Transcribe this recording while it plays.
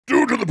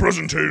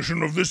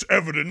presentation of this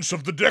evidence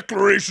of the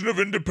Declaration of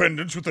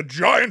Independence with a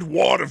giant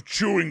wad of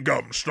chewing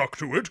gum stuck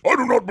to it, I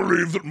do not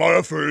believe that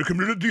Maya Fey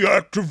committed the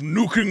act of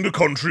nuking the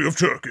country of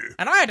Turkey.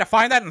 And I had to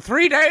find that in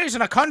 3 days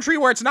in a country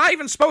where it's not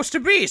even supposed to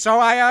be, so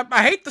I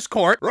hate this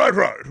court. Right.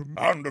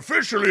 And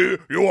officially,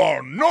 you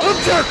are not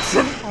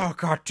objection! Oh,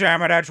 god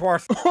damn it,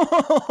 Edgeworth.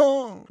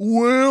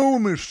 Well,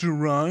 Mr.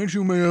 Wright,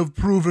 you may have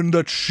proven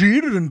that she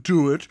didn't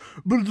do it,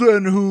 but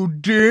then who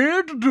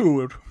did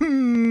do it?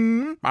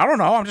 I don't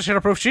know, I'm just here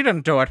to prove she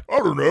didn't do it. I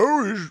don't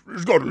know,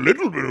 he's got a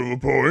little bit of a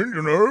point,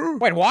 you know?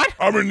 Wait, what?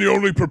 I mean, the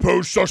only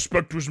proposed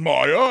suspect was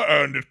Maya,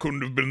 and it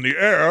couldn't have been the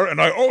heir, and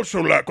I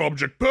also lack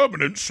object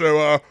permanence,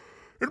 so,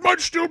 it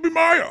might still be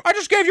Maya. I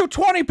just gave you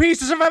 20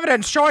 pieces of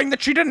evidence showing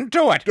that she didn't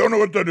do it. Don't know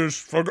what that is.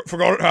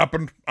 Forgot it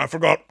happened. I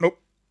forgot. Nope.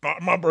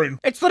 Not in my brain.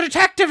 It's the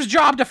detective's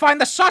job to find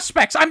the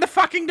suspects. I'm the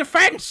fucking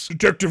defense.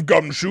 Detective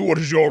Gumshoe, what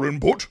is your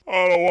input?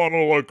 I don't want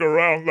to look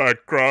around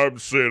that crime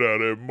scene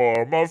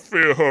anymore. My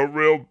feet hurt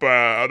real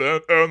bad,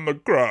 and the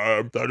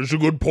crime. That is a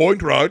good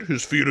point, right?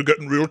 His feet are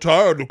getting real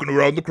tired looking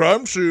around the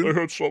crime scene. They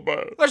hurt so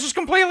bad. This is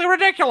completely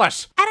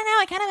ridiculous. I don't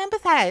know, I kind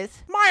of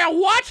empathize. Maya,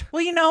 what?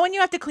 Well, you know when you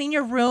have to clean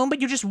your room, but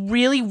you just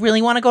really,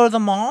 really want to go to the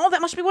mall?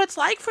 That must be what it's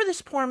like for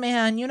this poor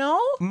man, you know?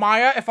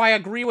 Maya, if I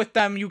agree with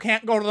them, you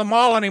can't go to the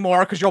mall anymore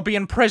because you'll be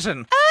in prison. Oh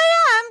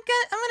yeah,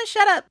 I'm gonna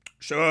shut up.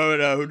 So,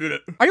 who did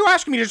it? Are you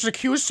asking me to just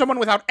accuse someone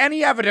without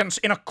any evidence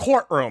in a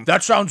courtroom?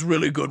 That sounds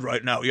really good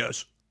right now,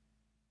 yes.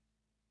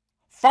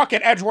 Fuck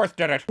it, Edgeworth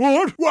did it.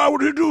 What? Why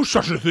would he do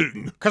such a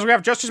thing? Because we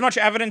have just as much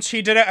evidence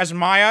he did it as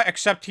Maya,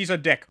 except he's a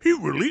dick. He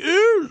really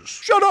is.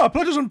 Shut up,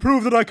 that doesn't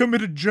prove that I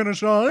committed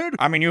genocide.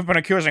 I mean, you've been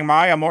accusing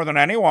Maya more than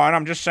anyone.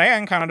 I'm just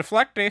saying, kind of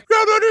deflecty.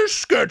 Yeah, that is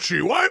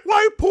sketchy.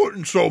 Why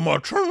pointing so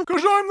much, huh?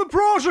 Because I'm the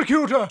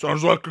prosecutor.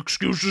 Sounds like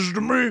excuses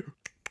to me.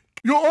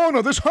 Your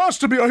Honor, this has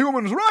to be a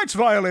human rights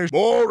violation.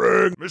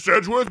 Boring. Miss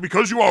Edgeworth,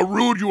 because you are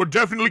rude, you are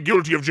definitely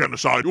guilty of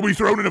genocide. You'll be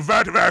thrown in a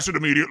vat of acid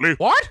immediately.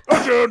 What?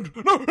 Adjourned.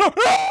 No.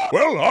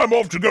 Well, I'm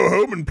off to go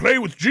home and play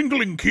with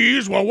jingling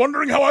keys while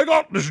wondering how I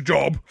got this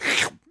job.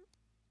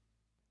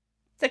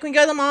 So can we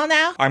go to the mall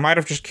now? I might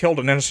have just killed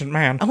an innocent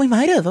man. Oh, we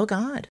might have. Oh,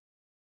 God.